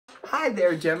Hi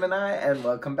there, Gemini, and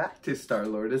welcome back to Star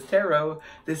Lourdes Tarot.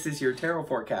 This is your tarot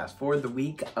forecast for the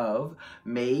week of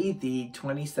May the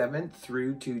 27th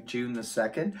through to June the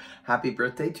 2nd. Happy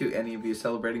birthday to any of you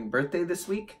celebrating birthday this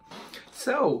week.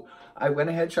 So, I went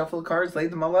ahead, shuffled cards, laid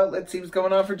them all out. Let's see what's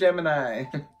going on for Gemini.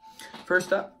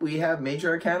 First up, we have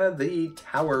Major Arcana, the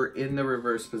Tower in the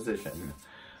reverse position.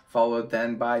 Followed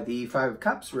then by the Five of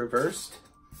Cups reversed.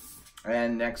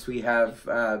 And next we have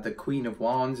the Queen of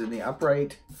Wands in the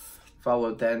upright,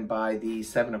 followed then by the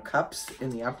Seven of Cups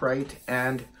in the upright,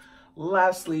 and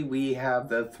lastly we have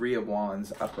the Three of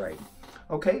Wands upright.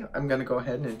 Okay, I'm going to go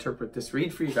ahead and interpret this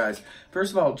read for you guys.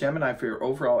 First of all, Gemini, for your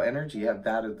overall energy, you have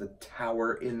that of the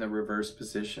Tower in the reverse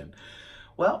position.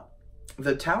 Well,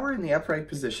 the Tower in the upright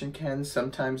position can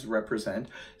sometimes represent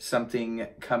something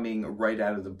coming right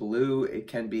out of the blue. It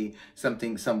can be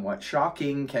something somewhat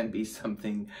shocking, can be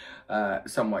something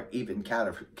somewhat even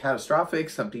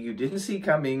catastrophic, something you didn't see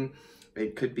coming.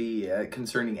 It could be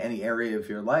concerning any area of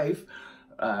your life.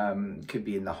 Could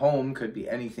be in the home, could be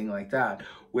anything like that,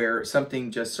 where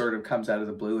something just sort of comes out of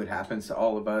the blue. It happens to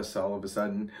all of us all of a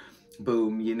sudden.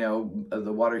 Boom, you know,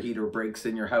 the water heater breaks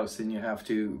in your house and you have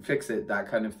to fix it, that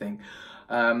kind of thing.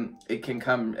 It can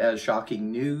come as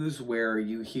shocking news, where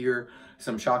you hear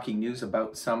some shocking news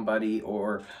about somebody,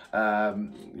 or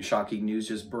shocking news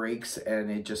just breaks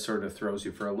and it just sort of throws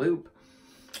you for a loop.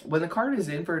 When the card is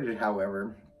inverted,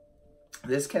 however,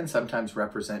 this can sometimes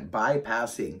represent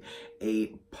bypassing a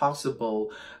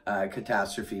possible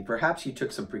catastrophe. Perhaps you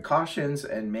took some precautions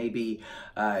and maybe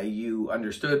you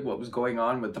understood what was going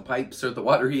on with the pipes or the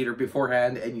water heater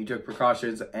beforehand, and you took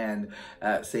precautions and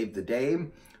saved the day.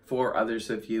 For others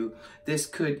of you, this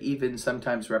could even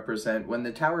sometimes represent, when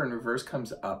the Tower in reverse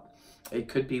comes up, it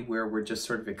could be where we're just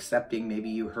sort of accepting, maybe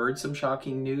you heard some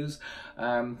shocking news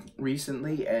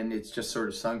recently and it's just sort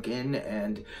of sunk in,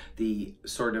 and the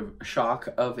sort of shock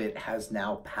of it has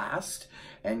now passed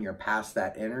and you're past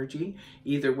that energy.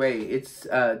 Either way, it's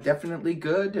definitely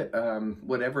good.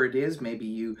 Whatever it is, maybe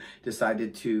you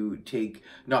decided to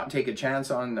not take a chance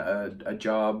on a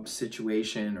job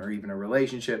situation or even a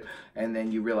relationship, and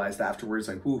then you realized afterwards,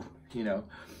 like, whoo, you know,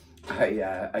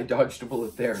 I dodged a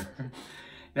bullet there.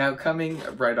 Now, coming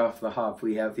right off the hop,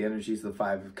 we have the energies of the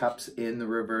Five of Cups in the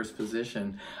reverse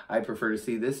position. I prefer to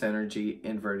see this energy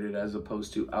inverted as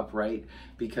opposed to upright,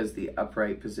 because the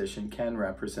upright position can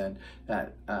represent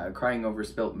that crying over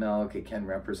spilt milk. It can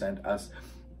represent us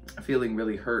feeling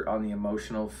really hurt on the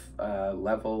emotional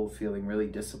level, feeling really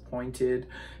disappointed,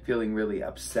 feeling really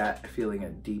upset, feeling a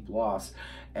deep loss.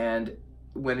 And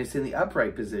when it's in the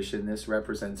upright position, this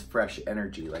represents fresh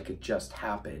energy, like it just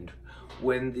happened.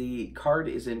 When the card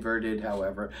is inverted,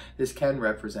 however, this can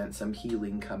represent some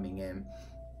healing coming in.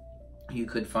 You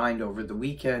could find over the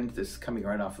weekend, this is coming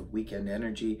right off of weekend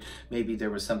energy, maybe there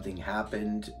was something had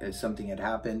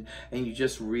happened, and you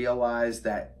just realized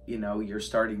that, you know, you're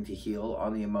starting to heal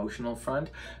on the emotional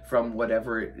front from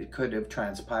whatever it could have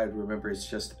transpired. Remember, it's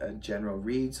just a general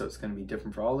read, so it's going to be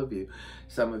different for all of you.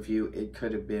 Some of you, it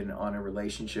could have been on a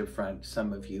relationship front.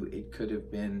 Some of you, it could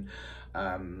have been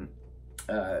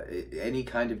any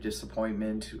kind of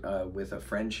disappointment with a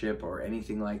friendship or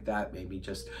anything like that. Maybe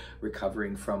just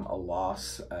recovering from a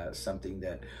loss, something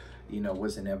that, you know,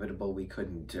 was inevitable. We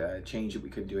couldn't change it. We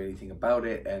couldn't do anything about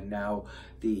it. And now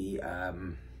the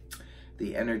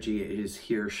energy is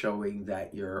here showing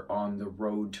that you're on the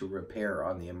road to repair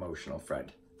on the emotional front.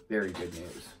 Very good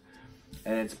news.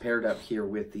 And it's paired up here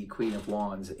with the Queen of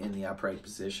Wands in the upright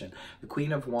position. The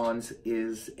Queen of Wands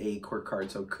is a court card,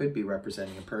 so it could be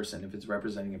representing a person. If it's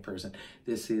representing a person,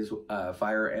 this is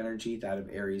fire energy, that of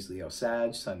Aries, Leo,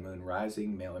 Sag, Sun, Moon,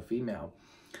 Rising, male or female.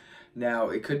 Now,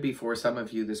 it could be for some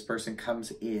of you, this person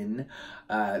comes in,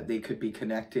 they could be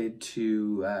connected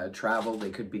to travel, they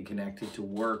could be connected to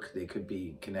work, they could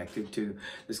be connected to,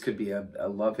 this could be a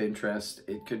love interest,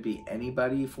 it could be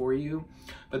anybody for you.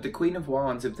 But the Queen of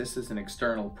Wands, if this is an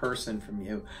external person from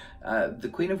you, the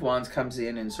Queen of Wands comes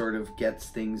in and sort of gets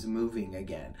things moving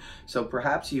again. So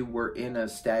perhaps you were in a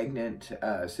stagnant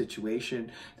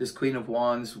situation. This Queen of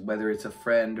Wands, whether it's a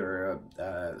friend or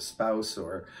a spouse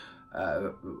or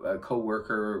a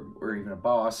co-worker or even a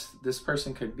boss, this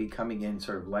person could be coming in,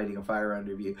 sort of lighting a fire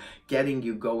under you, getting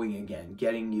you going again,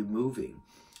 getting you moving.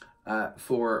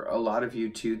 For a lot of you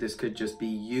too, this could just be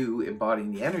you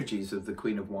embodying the energies of the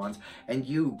Queen of Wands and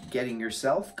you getting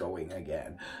yourself going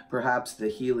again. Perhaps the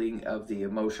healing of the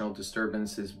emotional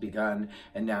disturbance has begun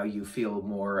and now you feel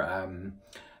more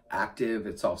active.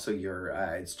 It's also your,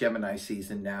 it's Gemini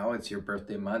season now. It's your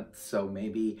birthday month. So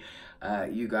maybe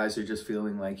you guys are just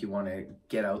feeling like you want to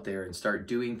get out there and start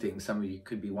doing things. Some of you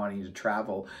could be wanting to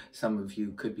travel. Some of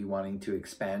you could be wanting to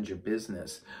expand your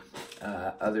business.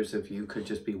 Others of you could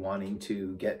just be wanting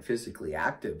to get physically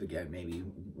active again, maybe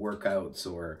workouts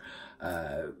or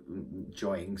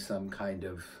enjoying some kind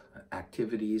of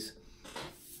activities.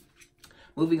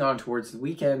 Moving on towards the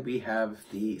weekend, we have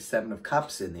the Seven of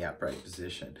Cups in the upright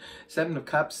position. Seven of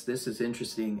Cups, this is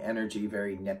interesting energy,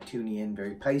 very Neptunian,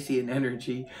 very Piscean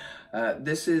energy.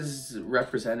 This is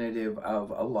representative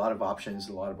of a lot of options,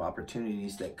 a lot of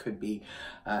opportunities that could be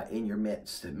in your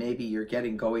midst. Maybe you're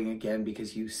getting going again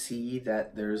because you see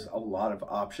that there's a lot of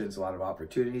options, a lot of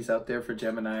opportunities out there for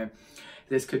Gemini.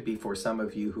 This could be for some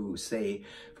of you who, say,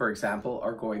 for example,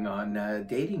 are going on a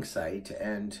dating site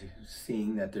and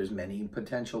seeing that there's many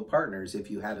potential partners.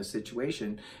 If you had a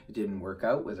situation, it didn't work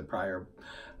out with a prior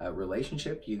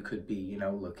relationship, you could be, you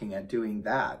know, looking at doing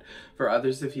that. For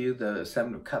others of you, the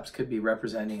Seven of Cups could be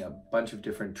representing a bunch of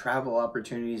different travel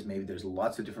opportunities. Maybe there's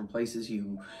lots of different places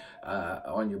you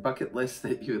on your bucket list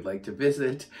that you would like to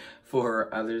visit.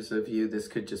 For others of you, this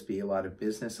could just be a lot of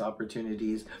business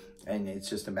opportunities, and it's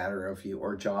just a matter of you,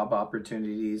 or job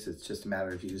opportunities. It's just a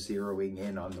matter of you zeroing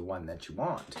in on the one that you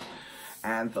want.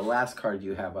 And the last card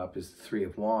you have up is the Three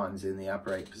of Wands in the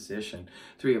upright position.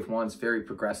 Three of Wands, very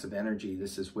progressive energy.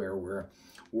 This is where we're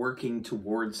working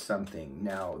towards something.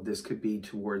 Now, this could be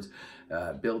towards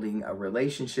building a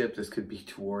relationship. This could be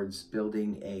towards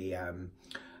building a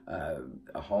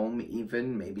home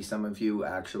even. Maybe some of you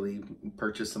actually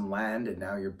purchased some land and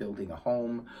now you're building a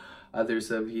home. Others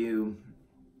of you,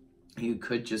 you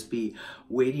could just be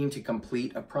waiting to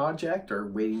complete a project or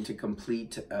waiting to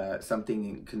complete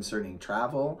something concerning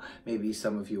travel. Maybe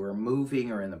some of you are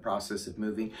moving or in the process of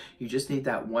moving. You just need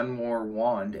that one more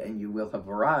wand and you will have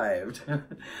arrived.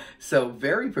 So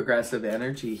very progressive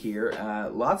energy here.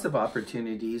 Lots of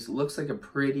opportunities. Looks like a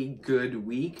pretty good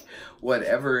week.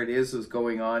 Whatever it is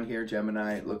going on here,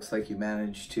 Gemini, it looks like you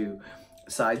managed to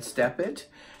sidestep it.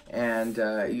 And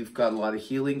you've got a lot of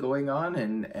healing going on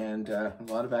and a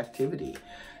lot of activity.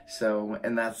 So,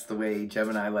 and that's the way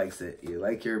Gemini likes it. You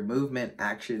like your movement,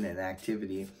 action, and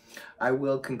activity. I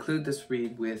will conclude this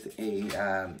read with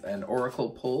an oracle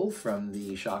pull from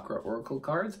the chakra oracle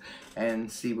cards and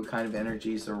see what kind of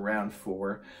energies are around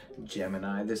for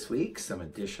Gemini this week. Some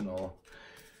additional.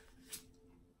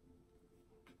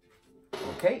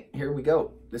 Okay, here we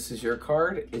go. This is your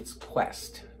card. It's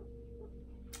Quest.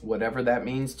 Whatever that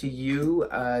means to you,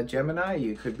 Gemini,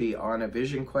 you could be on a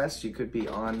vision quest, you could be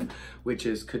on,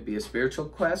 could be a spiritual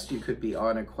quest, you could be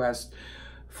on a quest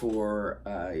for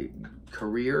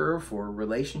career, for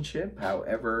relationship,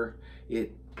 however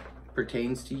it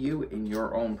pertains to you in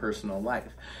your own personal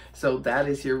life. So that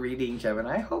is your reading,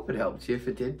 Gemini. I hope it helped you. If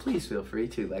it did, please feel free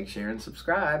to like, share, and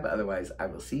subscribe. Otherwise, I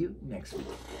will see you next week.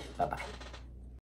 Bye-bye.